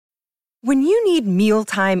When you need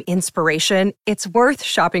mealtime inspiration, it's worth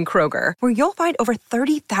shopping Kroger, where you'll find over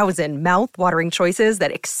 30,000 mouth-watering choices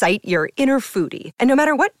that excite your inner foodie. And no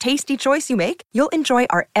matter what tasty choice you make, you'll enjoy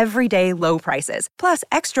our everyday low prices, plus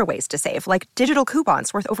extra ways to save, like digital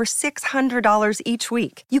coupons worth over $600 each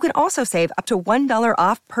week. You can also save up to $1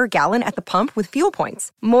 off per gallon at the pump with fuel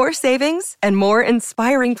points. More savings and more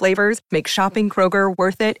inspiring flavors make shopping Kroger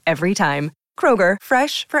worth it every time. Kroger,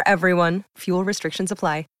 fresh for everyone. Fuel restrictions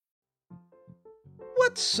apply.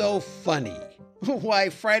 What's so funny? Why,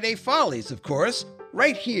 Friday Follies, of course,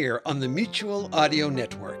 right here on the Mutual Audio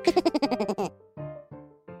Network.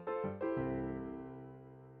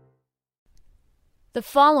 The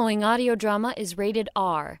following audio drama is rated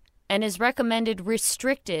R and is recommended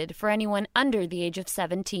restricted for anyone under the age of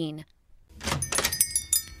 17.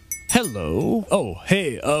 Hello. Oh,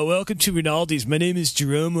 hey, welcome to Rinaldi's. My name is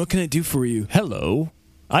Jerome. What can I do for you? Hello.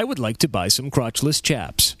 I would like to buy some crotchless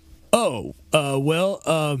chaps. Oh,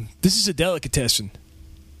 this is a delicatessen.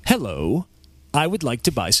 Hello. I would like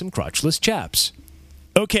to buy some crotchless chaps.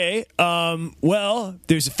 Okay,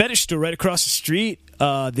 there's a fetish store right across the street.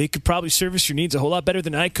 They could probably service your needs a whole lot better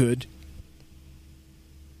than I could.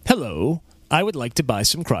 Hello. I would like to buy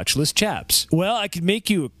some crotchless chaps. Well, I could make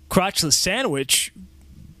you a crotchless sandwich,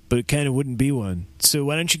 but it kind of wouldn't be one. So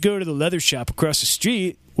why don't you go to the leather shop across the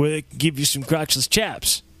street where they can give you some crotchless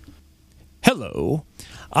chaps? Hello.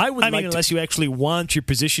 Unless you actually want your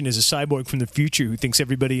position as a cyborg from the future who thinks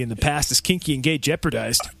everybody in the past is kinky and gay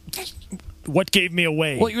jeopardized. What gave me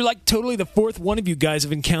away? Well, you're like totally the fourth one of you guys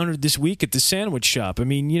have encountered this week at the sandwich shop. I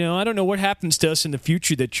mean, I don't know what happens to us in the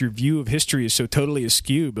future that your view of history is so totally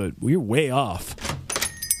askew, but we're way off.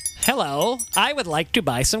 Hello, I would like to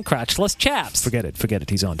buy some crotchless chaps. Forget it,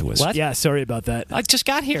 he's on to us. What? Yeah, sorry about that. I just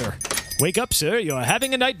got here. Wake up, sir, you're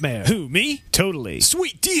having a nightmare. Who, me? Totally.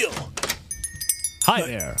 Sweet deal! Hi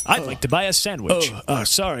there. I'd like to buy a sandwich.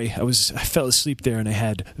 Sorry. I fell asleep there and I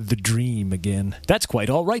had the dream again. That's quite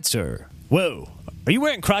all right, sir. Whoa. Are you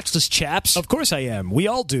wearing crotchless chaps? Of course I am. We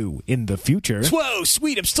all do. In the future. Whoa,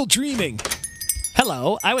 sweet. I'm still dreaming.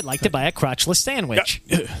 Hello, I would like to buy a crotchless sandwich.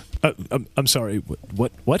 I'm sorry.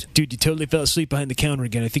 What? Dude, you totally fell asleep behind the counter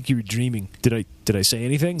again. I think you were dreaming. Did I say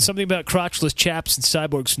anything? Something about crotchless chaps and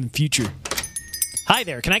cyborgs from the future. Hi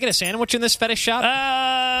there. Can I get a sandwich in this fetish shop?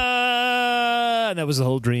 That was the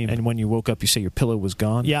whole dream. And when you woke up, you say your pillow was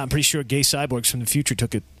gone? Yeah, I'm pretty sure gay cyborgs from the future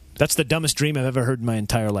took it. That's the dumbest dream I've ever heard in my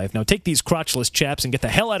entire life. Now take these crotchless chaps and get the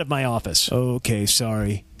hell out of my office. Okay,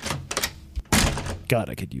 sorry. God,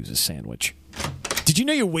 I could use a sandwich. Did you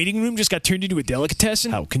know your waiting room just got turned into a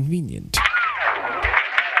delicatessen? How convenient.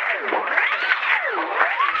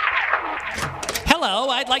 Hello,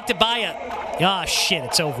 I'd like to buy a... Ah, shit,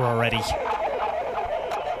 it's over already.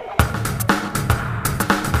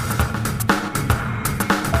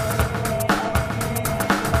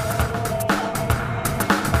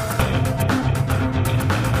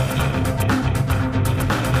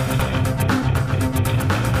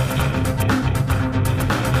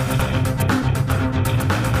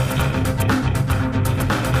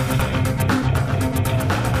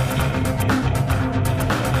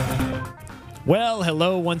 Well,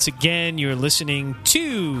 hello once again. You're listening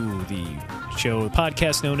to the show,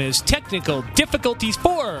 podcast known as Technical Difficulties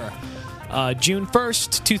for June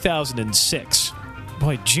 1st, 2006.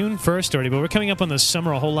 Boy, June 1st already, but we're coming up on the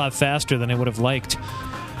summer a whole lot faster than I would have liked.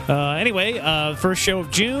 Anyway, first show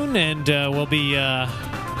of June, and we'll be the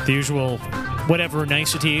usual whatever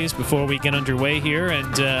niceties before we get underway here.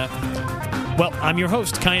 And, I'm your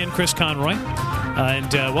host, Cayenne Chris Conroy.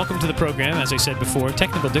 And welcome to the program. As I said before,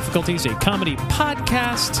 Technical Difficulties, a comedy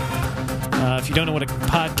podcast. If you don't know what a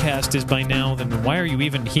podcast is by now, then why are you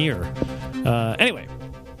even here? Anyway,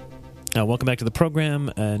 welcome back to the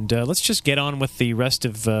program, and let's just get on with the rest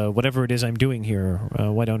of whatever it is I'm doing here.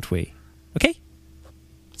 Why don't we? Okay?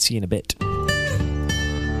 See you in a bit.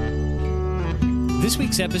 This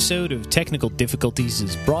week's episode of Technical Difficulties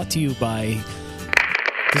is brought to you by...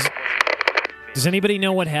 Does anybody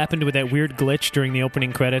know what happened with that weird glitch during the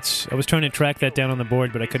opening credits? I was trying to track that down on the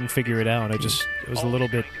board, but I couldn't figure it out. It was a little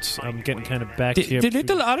bit... I'm getting kind of back here. The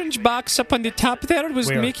little orange box up on the top there was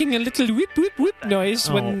making a little whip, whip, whip noise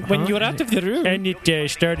when you were out of the room. And it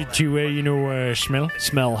started to, smell.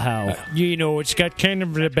 Smell how? It's got kind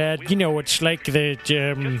of a bad... it's like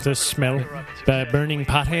the smell. Burning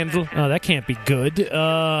pot handle. Oh, that can't be good.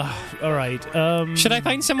 All right. Should I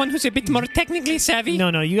find someone who's a bit more technically savvy?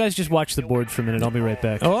 No, you guys just watch the board for a minute. I'll be right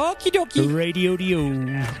back. Okie dokie. Radio-dio. Well,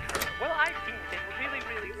 I think it really,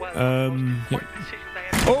 really well.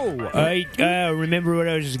 Oh, I remember what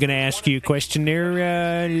I was going to ask you a question there,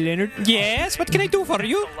 Leonard. Yes, what can I do for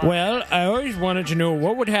you? Well, I always wanted to know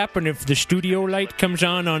what would happen if the studio light comes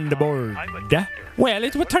on the board. Well,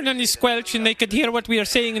 it would turn on the squelch and they could hear what we are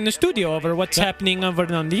saying in the studio over what's happening over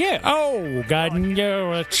on the air. Oh, God,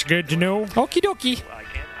 no, that's good to know. Okie dokie.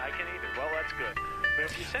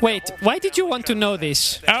 Wait, why did you want to know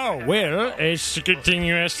this? Oh, well, it's a good thing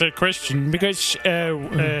you asked that question because,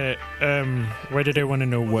 why did I want to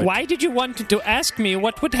know what? Why did you want to ask me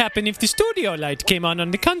what would happen if the studio light came on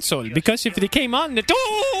the console? Because if they came on the...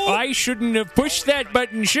 I shouldn't have pushed that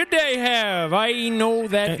button, should I have? I know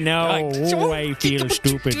that now. I feel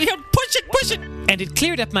stupid. Push it! And it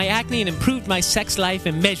cleared up my acne and improved my sex life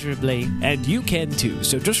immeasurably. And you can too.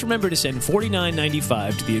 So just remember to send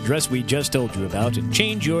 $49.95 to the address we just told you about and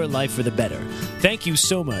change your life for the better. Thank you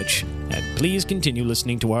so much, and please continue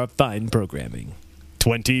listening to our fine programming.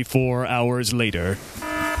 24 hours later.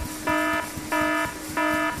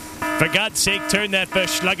 For God's sake, turn that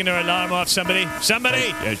Verschlagener alarm off, somebody.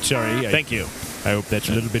 Somebody! Sorry. Thank you. I hope that's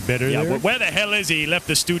a little bit better. Yeah, there. well, where the hell is he? He left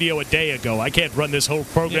the studio a day ago. I can't run this whole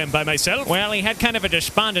program by myself. Well, he had kind of a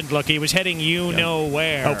despondent look. He was heading know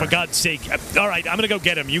where. Oh, for God's sake. All right, I'm going to go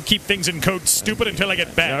get him. You keep things in code stupid until I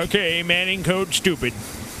get back. Okay, manning code stupid.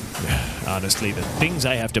 Honestly, the things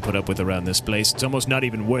I have to put up with around this place, it's almost not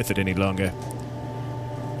even worth it any longer.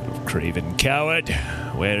 Little craven coward.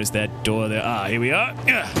 Where is that door there? Ah, here we are.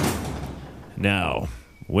 Now,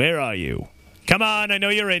 where are you? Come on, I know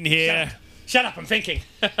you're in here. Shut up, I'm thinking.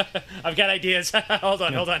 I've got ideas. Hold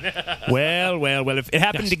on. Well, if it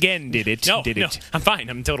happened again, did it? No, did it? I'm fine.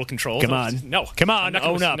 I'm in total control. Come on. No. Come on,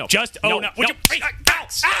 own up. No. Just own up. Would you?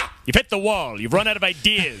 You've hit the wall. You've run out of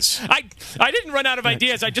ideas. I didn't run out of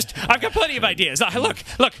ideas. I've got plenty of ideas. Look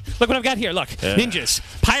what I've got here. Look. Ninjas.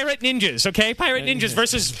 Pirate ninjas, okay? Pirate ninjas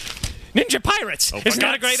versus ninja pirates. Isn't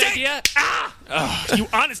that a great idea?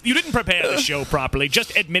 You didn't prepare the show properly.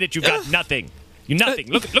 Just admit it. You've got nothing. Nothing.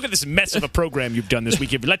 Look at this mess of a program you've done this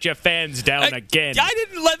week. You've let your fans down again. I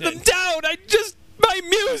didn't let them down. My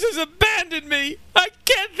muse has abandoned me. I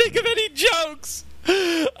can't think of any jokes.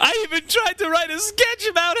 I even tried to write a sketch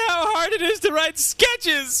about how hard it is to write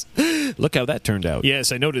sketches. Look how that turned out.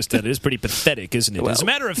 Yes, I noticed that. It is pretty pathetic, isn't it? Well, as a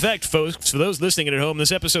matter of fact, folks, for those listening at home,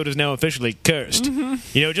 this episode is now officially cursed. Mm-hmm.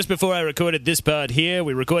 You know, just before I recorded this part here,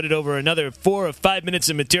 we recorded over another 4 or 5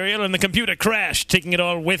 minutes of material, and the computer crashed, taking it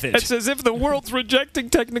all with it. It's as if the world's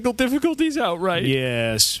rejecting technical difficulties outright.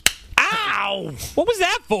 Yes. Ow! What was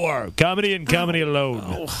that for? Comedy and comedy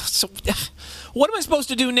alone. So, what am I supposed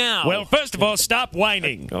to do now? Well, first of all, stop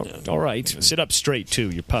whining. All right. Sit up straight, too.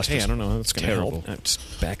 Your posture. Hey, I don't know. That's going to terrible. help.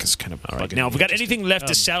 Back is kind of all right. Now, have we got anything left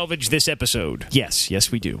to salvage this episode?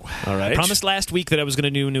 Yes, we do. All right. I promised last week that I was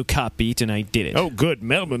going to do a new cop beat, and I did it. Oh, good.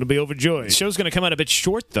 Melvin will be overjoyed. The show's going to come out a bit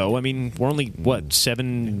short, though. I mean, we're only,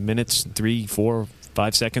 7 minutes, 3, 4,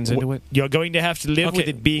 5 seconds into it? You're going to have to live with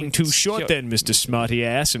it being too short then, Mr. Smarty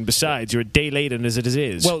Ass, and besides, you're a day late as it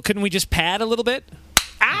is. Well, couldn't we just pad a little bit?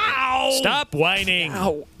 Ow! Stop whining.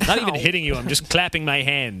 Ow. Not even hitting you. I'm just clapping my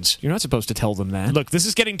hands. You're not supposed to tell them that. Look, this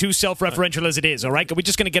is getting too self-referential as it is, all right? Are we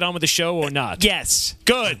just going to get on with the show or not? Yes.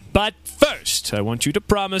 Good. But first, I want you to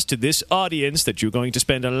promise to this audience that you're going to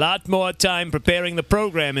spend a lot more time preparing the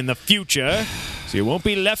program in the future, so you won't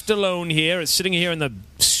be left alone here, sitting here in the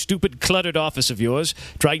stupid, cluttered office of yours,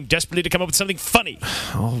 trying desperately to come up with something funny.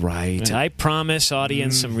 All right. I promise,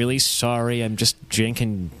 audience, I'm really sorry. I'm just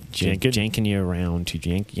janking you around to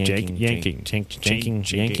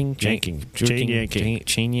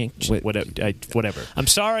whatever. I'm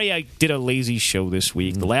sorry I did a lazy show this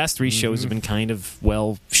week. The last 3 shows have been kind of,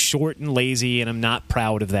 short and lazy, and I'm not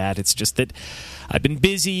proud of that. It's just that I've been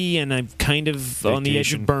busy, and I'm kind of on the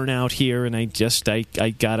edge of burnout here, and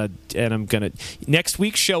I'm gonna... Next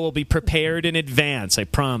week's show will be prepared in advance, I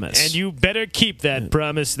promise. And you better keep that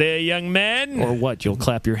promise there, young man. Or what, you'll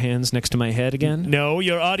clap your hands next to my head again? No,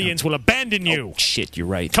 your audience will abandon you. Oh, shit, you're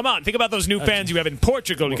right. Come on, think about those new fans you have in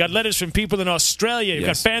Portugal. You got letters from people in Australia. You've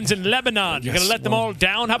got fans in Lebanon. You're going to let them all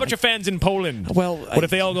down? How about your fans in Poland? What if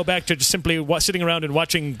they all go back to just simply sitting around and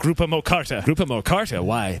watching Grupa Mokarta? Grupa Mokarta?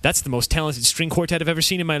 Why? That's the most talented string quartet I've ever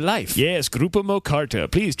seen in my life. Yes, Grupa Mokarta.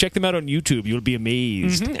 Please check them out on YouTube. You'll be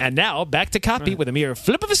amazed. Mm-hmm. And now, back to copy with a mere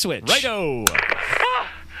flip of a switch. Righto!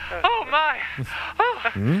 Oh, my.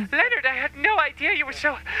 Leonard, I had no idea you were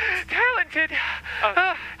so talented.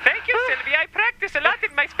 Thank you, Sylvie. I practice a lot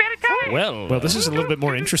in my spare time. Well, this is a little bit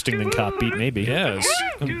more interesting than Cop Beat, maybe. Yes.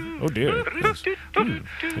 Oh, dear.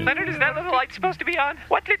 Leonard, is that little light supposed to be on?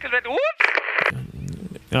 What little red... Whoops!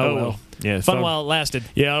 Oh, well. Yeah, fun while it lasted.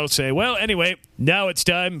 Yeah, I'll say. Well, anyway, now it's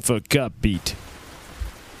time for Cop Beat.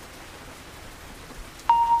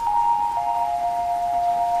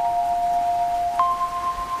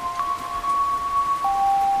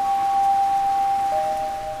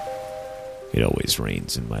 It always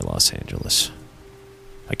rains in my Los Angeles.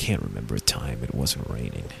 I can't remember a time it wasn't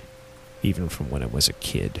raining, even from when I was a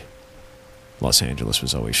kid. Los Angeles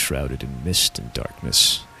was always shrouded in mist and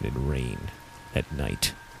darkness and in rain at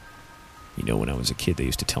night. You know, when I was a kid, they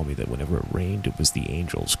used to tell me that whenever it rained, it was the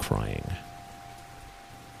angels crying.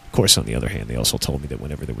 Of course, on the other hand, they also told me that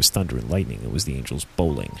whenever there was thunder and lightning, it was the angels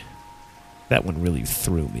bowling. That one really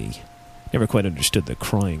threw me. Never quite understood the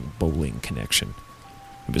crying bowling connection.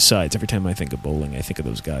 And besides, every time I think of bowling, I think of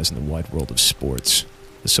those guys in the wide world of sports,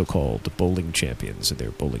 the so-called bowling champions and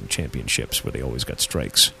their bowling championships where they always got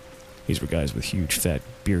strikes. These were guys with huge fat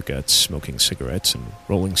beer guts, smoking cigarettes, and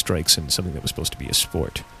rolling strikes in something that was supposed to be a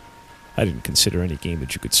sport. I didn't consider any game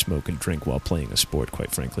that you could smoke and drink while playing a sport.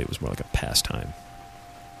 Quite frankly, it was more like a pastime.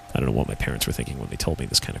 I don't know what my parents were thinking when they told me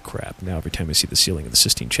this kind of crap. Now every time I see the ceiling of the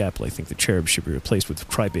Sistine Chapel, I think the cherubs should be replaced with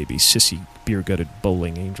crybaby, sissy, beer-gutted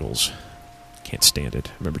bowling angels. Can't stand it.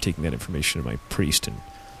 I remember taking that information to my priest, and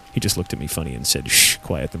he just looked at me funny and said, "Shh,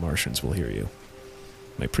 quiet, the Martians will hear you."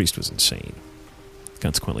 My priest was insane.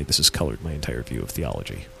 Consequently, this has colored my entire view of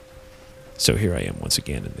theology. So here I am once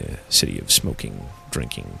again in the city of smoking,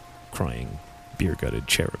 drinking, crying, beer-gutted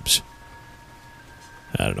cherubs.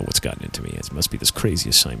 I don't know what's gotten into me. It must be this crazy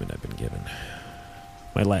assignment I've been given.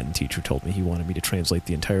 My Latin teacher told me he wanted me to translate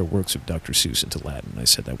the entire works of Dr. Seuss into Latin. I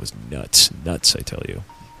said that was nuts. Nuts, I tell you.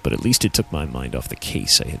 But at least it took my mind off the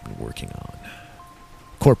case I had been working on.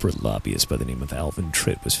 Corporate lobbyist by the name of Alvin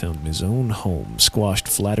Tritt was found in his own home, squashed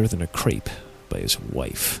flatter than a crepe by his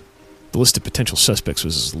wife. The list of potential suspects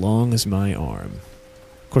was as long as my arm.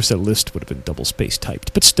 Of course, that list would have been double-space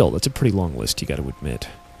typed, but still, that's a pretty long list, you got to admit.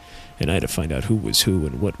 And I had to find out who was who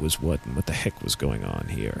and what was what and what the heck was going on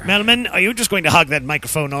here. Melman, are you just going to hog that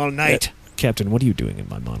microphone all night? Captain, what are you doing in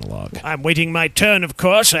my monologue? I'm waiting my turn, of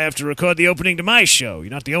course. I have to record the opening to my show. You're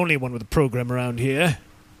not the only one with a program around here.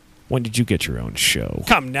 When did you get your own show?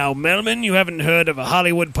 Come now, Melman, you haven't heard of a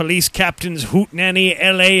Hollywood police captain's hootenanny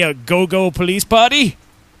L.A. a go-go police party?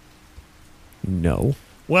 No.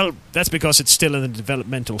 Well, that's because it's still in the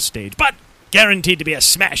developmental stage, but guaranteed to be a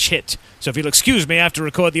smash hit. So if you'll excuse me, I have to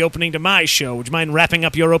record the opening to my show. Would you mind wrapping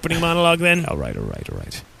up your opening monologue then? All right.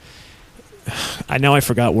 I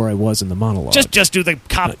forgot where I was in the monologue. Just do the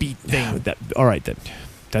cop beat thing. All right, then.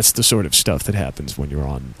 That's the sort of stuff that happens when you're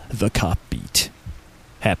on the cop beat.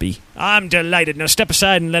 Happy? I'm delighted. Now step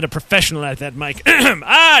aside and let a professional at that mic.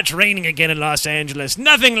 It's raining again in Los Angeles.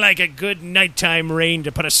 Nothing like a good nighttime rain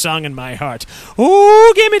to put a song in my heart.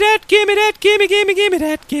 Oh, gimme that, gimme that, gimme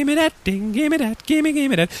that, gimme that, ding, gimme that, gimme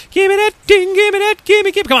that, gimme that, ding, gimme that,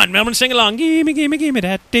 gimme. Come on, Melman, sing along. Gimme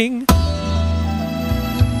that, ding.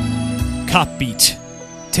 Cop Beat.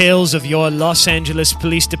 Tales of your Los Angeles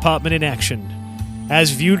Police Department in action,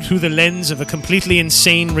 as viewed through the lens of a completely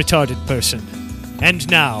insane, retarded person. And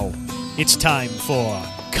now, it's time for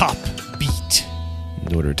Cop Beat.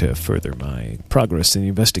 In order to further my progress in the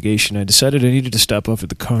investigation, I decided I needed to stop off at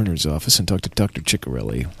the coroner's office and talk to Dr.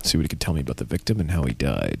 Ciccarelli, see what he could tell me about the victim and how he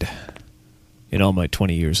died. In all my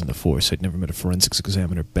 20 years in the force, I'd never met a forensics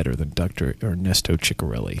examiner better than Dr. Ernesto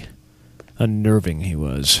Ciccarelli. Unnerving he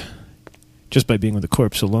was. Just by being with the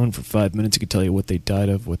corpse alone for 5 minutes, he could tell you what they died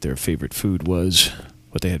of, what their favorite food was,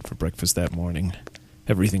 what they had for breakfast that morning.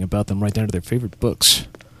 Everything about them, right down to their favorite books.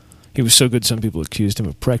 He was so good some people accused him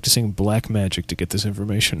of practicing black magic to get this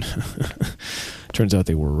information. Turns out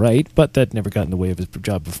they were right, but that never got in the way of his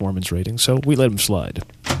job performance rating, so we let him slide.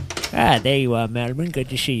 There you are, Melman. Good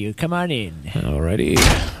to see you. Come on in. Alrighty.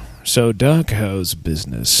 So, Doc, how's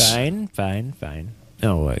business? Fine.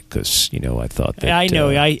 Oh, because, I thought that... I know.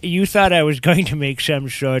 You thought I was going to make some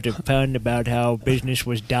sort of pun about how business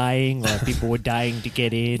was dying, or people were dying to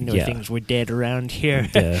get in, or things were dead around here.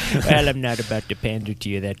 Well, I'm not about to pander to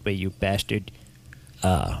you that way, you bastard.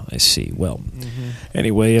 Ah, I see. Well,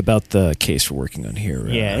 anyway, about the case we're working on here.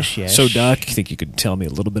 Yes. So, Doc, you think you could tell me a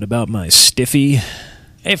little bit about my stiffy?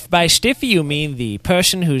 If by stiffy you mean the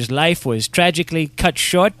person whose life was tragically cut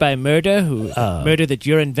short by murder, murder that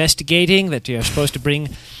you're investigating, that you're supposed to bring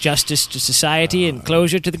justice to society and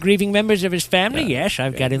closure to the grieving members of his family, yes,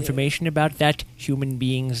 I've got information about that human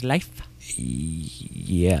being's life.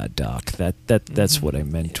 Yeah, Doc, that's what I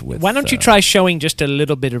meant with... Why don't you try showing just a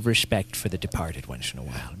little bit of respect for the departed once in a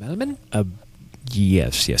while, Melman?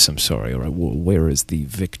 Yes, I'm sorry. All right, where is the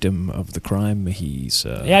victim of the crime? He's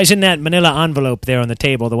in that manila envelope there on the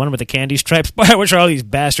table, the one with the candy stripes. Boy, I wish all these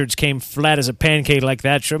bastards came flat as a pancake like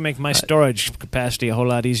that. Sure make my storage capacity a whole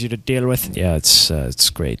lot easier to deal with. Yeah, it's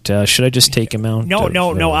great. Should I just take him out?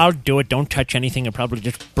 No, I'll do it. Don't touch anything. I'll probably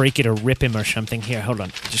just break it or rip him or something. Here, hold on.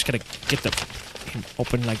 Just gotta get him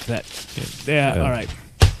open like that. There, all right.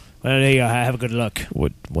 Well, there you are. Have a good look.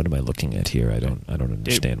 What am I looking at here? I don't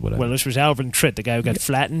understand what I... Well, this was Alvin Tritt, the guy who got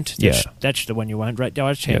flattened. That's the one you want, right?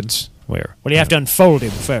 That's him. Where? Well, you have to unfold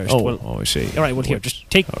him first. I see. All right, well, here, just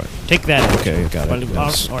take that. Okay, got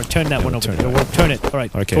it. Or turn that one over. Turn it. All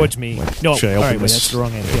right, towards me. No, should I all right, open this? that's the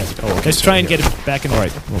wrong end. Yes. Oh, okay, Let's try and get him back in. All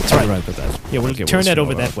right, we'll turn it right with that. Yeah, we'll turn that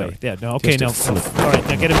over that way. Yeah, no, okay, no. All right,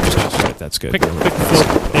 now get him just... That's good. Quick float.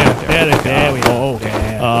 There we go.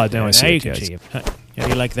 Okay. Now I see Now it, you can yes. see him. How do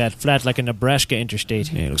you like that? Flat like a Nebraska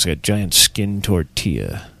interstate. Yeah, it looks like a giant skin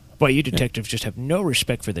tortilla. Boy, you detectives just have no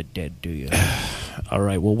respect for the dead, do you? All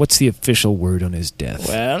right, well, what's the official word on his death?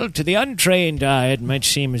 Well, to the untrained eye, it might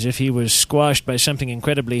seem as if he was squashed by something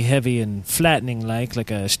incredibly heavy and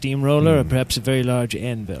flattening-like a steamroller or perhaps a very large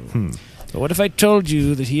anvil. But what if I told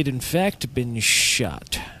you that he had in fact been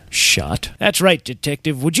shot? Shot? That's right,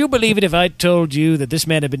 detective. Would you believe it if I told you that this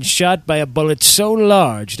man had been shot by a bullet so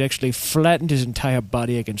large it actually flattened his entire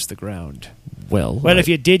body against the ground? Well, if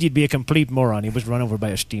you did, you'd be a complete moron. He was run over by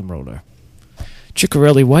a steamroller.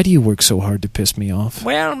 Ciccarelli, why do you work so hard to piss me off?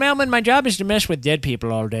 Well, Melman, my job is to mess with dead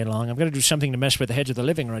people all day long. I've got to do something to mess with the heads of the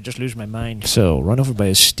living or I just lose my mind. So, run over by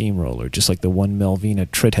a steamroller, just like the one Melvina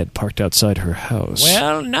Tritt had parked outside her house.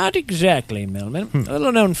 Well, not exactly, Melman. A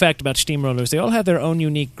little-known fact about steamrollers, they all have their own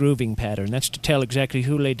unique grooving pattern. That's to tell exactly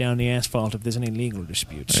who laid down the asphalt if there's any legal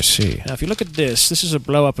disputes. I see. Now, if you look at this is a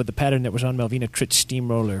blow-up with the pattern that was on Melvina Tritt's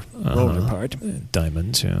steamroller roller part.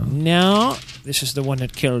 Diamonds, yeah. Now, this is the one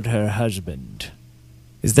that killed her husband.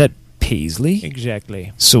 Is that Paisley?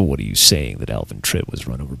 Exactly. So what are you saying, that Alvin Tritt was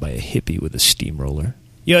run over by a hippie with a steamroller?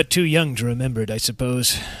 You're too young to remember it, I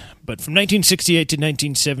suppose. But from 1968 to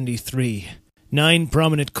 1973, 9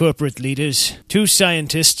 prominent corporate leaders, 2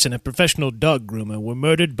 scientists, and a professional dog groomer were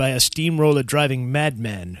murdered by a steamroller-driving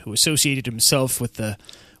madman who associated himself with the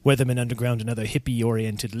Weatherman Underground and other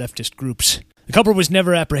hippie-oriented leftist groups. The culprit was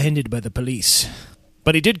never apprehended by the police,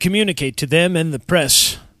 but he did communicate to them and the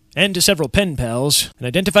press, and to several pen pals, and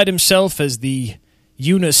identified himself as the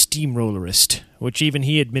Steamrollerist, which even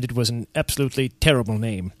he admitted was an absolutely terrible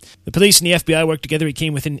name. The police and the FBI worked together. He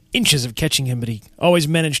came within inches of catching him, but he always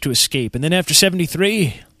managed to escape. And then after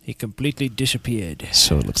 73, he completely disappeared.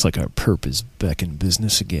 So it looks like our perp is back in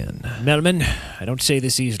business again. Melman, I don't say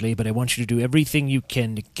this easily, but I want you to do everything you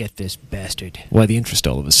can to get this bastard. Why the interest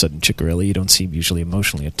all of a sudden, Ciccarelli? You don't seem usually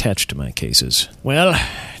emotionally attached to my cases. Well,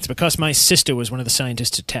 it's because my sister was one of the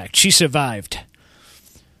scientists attacked. She survived,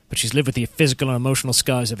 but she's lived with the physical and emotional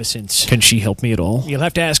scars ever since. Can she help me at all? You'll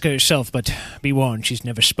have to ask her yourself, but be warned, she's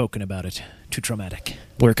never spoken about it. Too traumatic.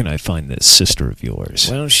 Where can I find this sister of yours?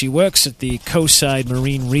 Well, she works at the Coastside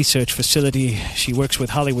Marine Research Facility. She works with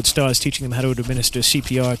Hollywood stars, teaching them how to administer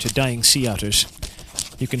CPR to dying sea otters.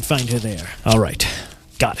 You can find her there. All right.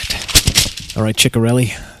 Got it. All right, Ciccarelli,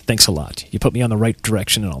 thanks a lot. You put me on the right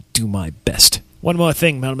direction, and I'll do my best. One more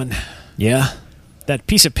thing, Melman. Yeah? That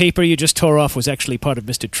piece of paper you just tore off was actually part of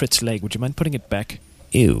Mr. Tritt's leg. Would you mind putting it back?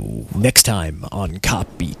 Ew. Next time on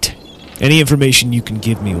Cop Beat. Any information you can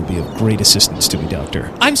give me will be of great assistance to me,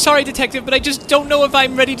 Doctor. I'm sorry, Detective, but I just don't know if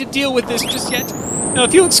I'm ready to deal with this just yet. Now,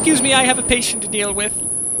 if you'll excuse me, I have a patient to deal with.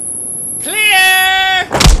 Clear!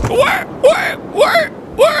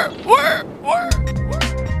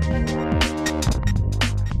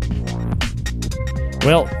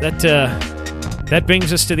 Well, that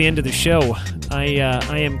brings us to the end of the show.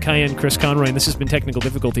 I am Cayenne Chris Conroy, and this has been Technical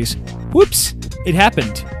Difficulties. Whoops! It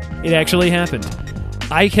happened. It actually happened.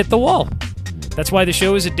 I hit the wall. That's why the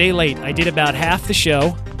show is a day late. I did about half the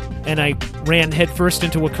show, and I ran headfirst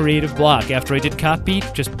into a creative block. After I did Cop Beat,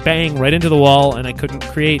 just bang, right into the wall, and I couldn't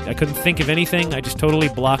think of anything. I just totally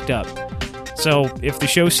blocked up. So if the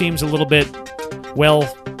show seems a little bit, well,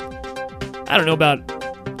 I don't know about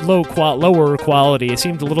lower quality, it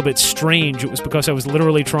seemed a little bit strange. It was because I was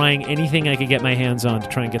literally trying anything I could get my hands on to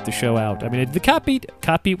try and get the show out. I mean, the Cop Beat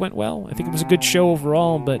went well. I think it was a good show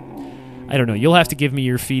overall, but I don't know. You'll have to give me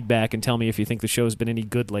your feedback and tell me if you think the show's been any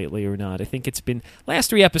good lately or not. I think last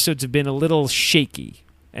 3 episodes have been a little shaky,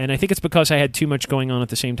 and I think it's because I had too much going on at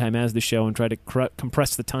the same time as the show and tried to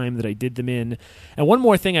compress the time that I did them in. And one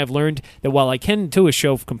more thing I've learned, that while I can do a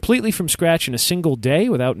show completely from scratch in a single day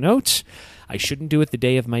without notes, I shouldn't do it the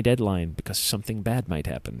day of my deadline because something bad might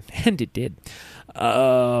happen. And it did.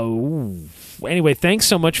 Anyway, thanks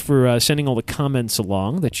so much for sending all the comments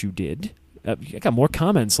along that you did. I got more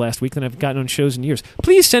comments last week than I've gotten on shows in years.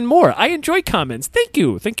 Please send more. I enjoy comments. Thank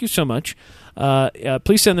you. Thank you so much.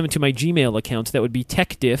 Please send them to my Gmail account. That would be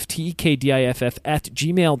techdiff, TEKDIFF,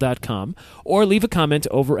 @gmail.com. Or leave a comment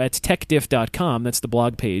over at techdiff.com. That's the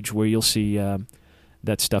blog page where you'll see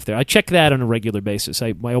that stuff there. I check that on a regular basis.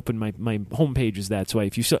 I open my homepage is that, so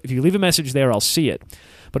if you leave a message there, I'll see it.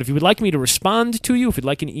 But if you would like me to respond to you, if you'd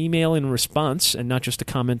like an email in response and not just a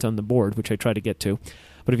comment on the board, which I try to get to,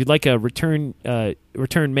 but if you'd like a return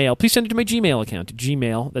mail, please send it to my Gmail account.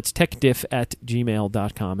 Gmail, that's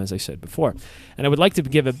techdiff@gmail.com, as I said before. And I would like to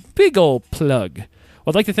give a big old plug.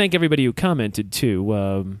 I'd like to thank everybody who commented,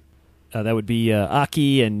 too. That would be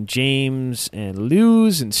Aki and James and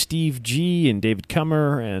Luz and Steve G and David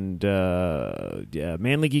Cummer and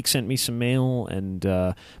Manly Geek sent me some mail.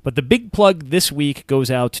 But the big plug this week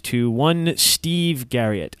goes out to one Steve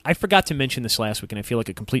Garriott. I forgot to mention this last week, and I feel like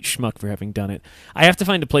a complete schmuck for having done it. I have to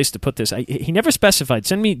find a place to put this. He never specified.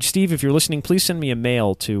 Send me, Steve, if you're listening, please send me a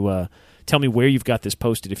mail to tell me where you've got this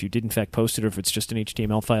posted, if you did in fact post it, or if it's just an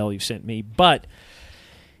HTML file you sent me. But...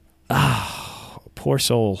 Poor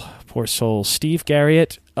soul. Steve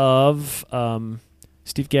Garriott of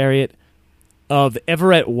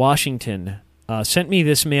Everett, Washington, sent me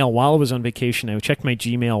this mail while I was on vacation. I checked my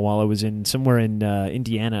Gmail while I was somewhere in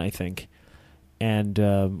Indiana, I think. And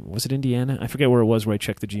was it Indiana? I forget where it was where I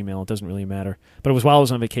checked the Gmail. It doesn't really matter. But it was while I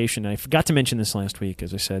was on vacation. And I forgot to mention this last week,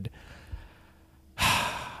 as I said.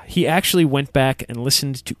 He actually went back and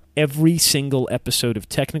listened to every single episode of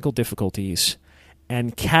Technical Difficulties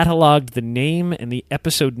and cataloged the name and the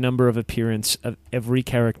episode number of appearance of every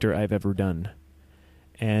character I've ever done.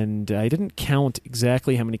 And I didn't count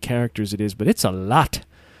exactly how many characters it is, but it's a lot.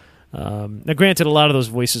 Now, granted, a lot of those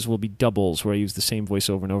voices will be doubles, where I use the same voice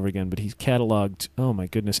over and over again, but he's cataloged, oh my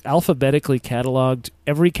goodness, alphabetically cataloged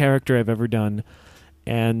every character I've ever done,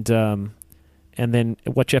 and then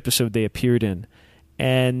which episode they appeared in.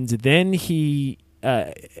 And then he...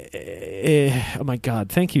 oh my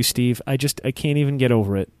God! Thank you, Steve. I can't even get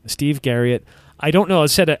over it. Steve Garriott. I don't know.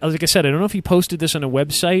 Like I said, I don't know if he posted this on a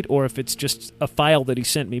website or if it's just a file that he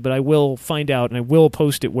sent me. But I will find out, and I will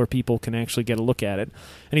post it where people can actually get a look at it.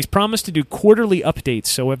 And he's promised to do quarterly updates.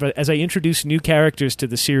 So as I introduce new characters to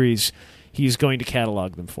the series, he's going to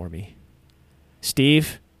catalog them for me.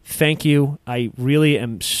 Steve, thank you. I really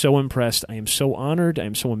am so impressed. I am so honored. I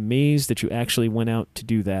am so amazed that you actually went out to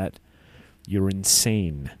do that. You're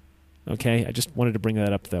insane. Okay? I just wanted to bring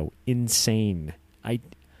that up, though. Insane.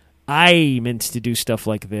 I meant to do stuff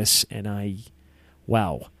like this, and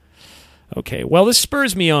wow. Okay, well, this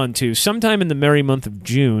spurs me on to sometime in the merry month of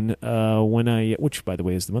June, which, by the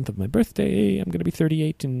way, is the month of my birthday. I'm going to be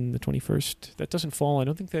 38 on the 21st. That doesn't fall. I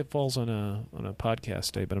don't think that falls on a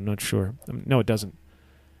podcast day, but I'm not sure. No, it doesn't.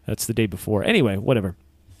 That's the day before. Anyway, whatever.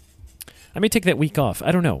 I may take that week off.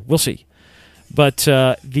 I don't know. We'll see. But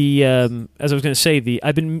as I was going to say,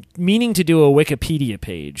 I've been meaning to do a Wikipedia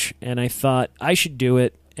page, and I thought I should do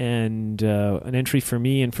it, and an entry for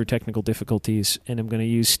me and for Technical Difficulties, and I'm going to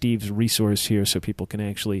use Steve's resource here so people can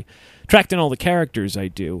actually track down all the characters I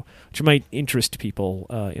do, which might interest people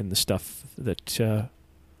in the stuff that, or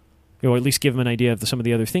at least give them an idea of some of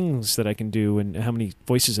the other things that I can do and how many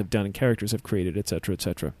voices I've done and characters I've created, etc.,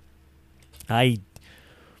 etc.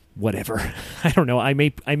 Whatever. I don't know. I'm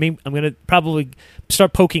going to probably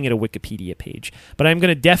start poking at a Wikipedia page, but I'm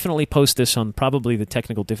going to definitely post this on probably the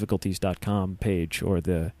technicaldifficulties.com page or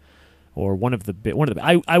one of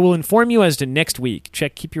the. I will inform you as to next week.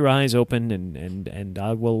 Keep your eyes open, and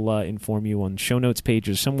I will inform you on show notes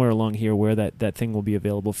pages somewhere along here where that thing will be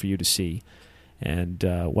available for you to see. And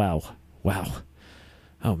wow,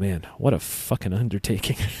 oh man, what a fucking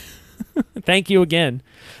undertaking. Thank you again.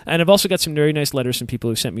 And I've also got some very nice letters from people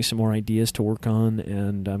who sent me some more ideas to work on,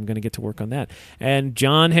 and I'm going to get to work on that. And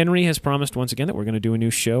John Henry has promised once again that we're going to do a new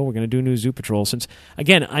show. We're going to do a new Zoo Patrol, since,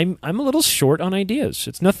 again, I'm a little short on ideas.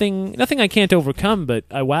 It's nothing I can't overcome, but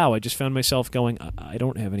I just found myself going, I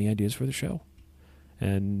don't have any ideas for the show.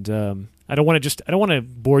 And I don't want to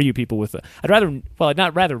bore you people with I'd rather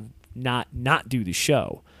not do the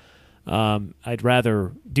show. I'd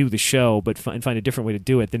rather do the show, but find a different way to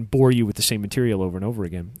do it than bore you with the same material over and over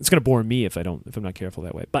again. It's going to bore me if I'm not careful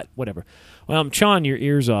that way. But whatever. Well, I'm chawing your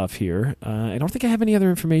ears off here. I don't think I have any other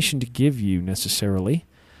information to give you necessarily.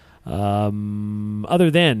 Other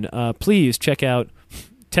than please check out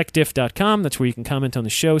techdiff.com. That's where you can comment on the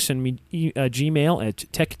show. Send me Gmail at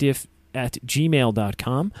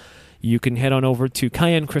techdiff@gmail.com. You can head on over to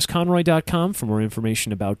CayenneChrisConroy.com for more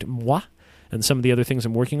information about moi and some of the other things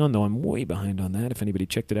I'm working on, though I'm way behind on that. If anybody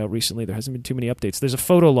checked it out recently, there hasn't been too many updates. There's a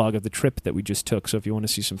photo log of the trip that we just took, so if you want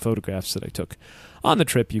to see some photographs that I took on the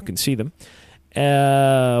trip, you can see them.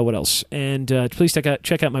 What else? And please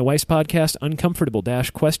check out my wife's podcast,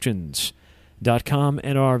 uncomfortable-questions.com,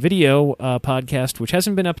 and our video podcast, which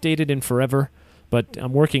hasn't been updated in forever, but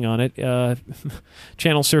I'm working on it.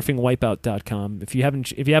 Channelsurfingwipeout.com. If you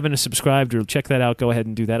haven't subscribed or check that out, go ahead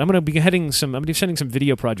and do that. I'm going to be sending some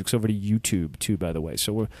video projects over to YouTube too, by the way.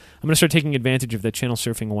 So I'm going to start taking advantage of that Channel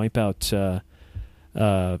Surfing Wipeout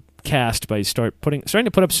cast by starting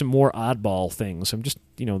to put up some more oddball things. I'm just,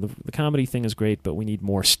 the comedy thing is great, but we need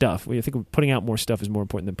more stuff. I think putting out more stuff is more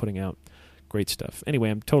important than putting out great stuff. Anyway,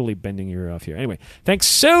 I'm totally bending your ear off here. Anyway, thanks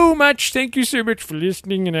so much. Thank you so much for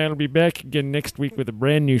listening, and I'll be back again next week with a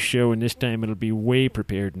brand new show, and this time it'll be way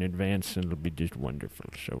prepared in advance, and it'll be just wonderful.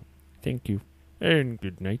 So, thank you, and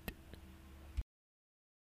good night.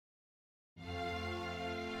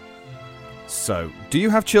 So, do you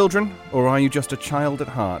have children, or are you just a child at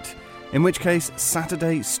heart? In which case,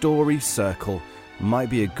 Saturday Story Circle might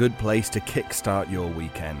be a good place to kickstart your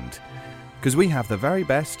weekend. Because we have the very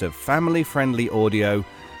best of family-friendly audio,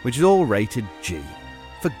 which is all rated G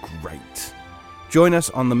for great. Join us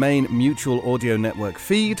on the main Mutual Audio Network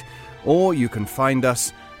feed, or you can find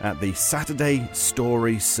us at the Saturday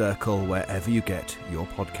Story Circle wherever you get your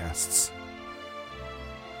podcasts.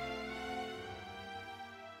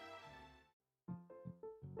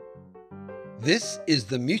 This is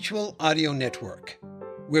the Mutual Audio Network,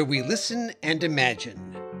 where we listen and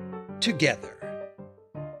imagine together.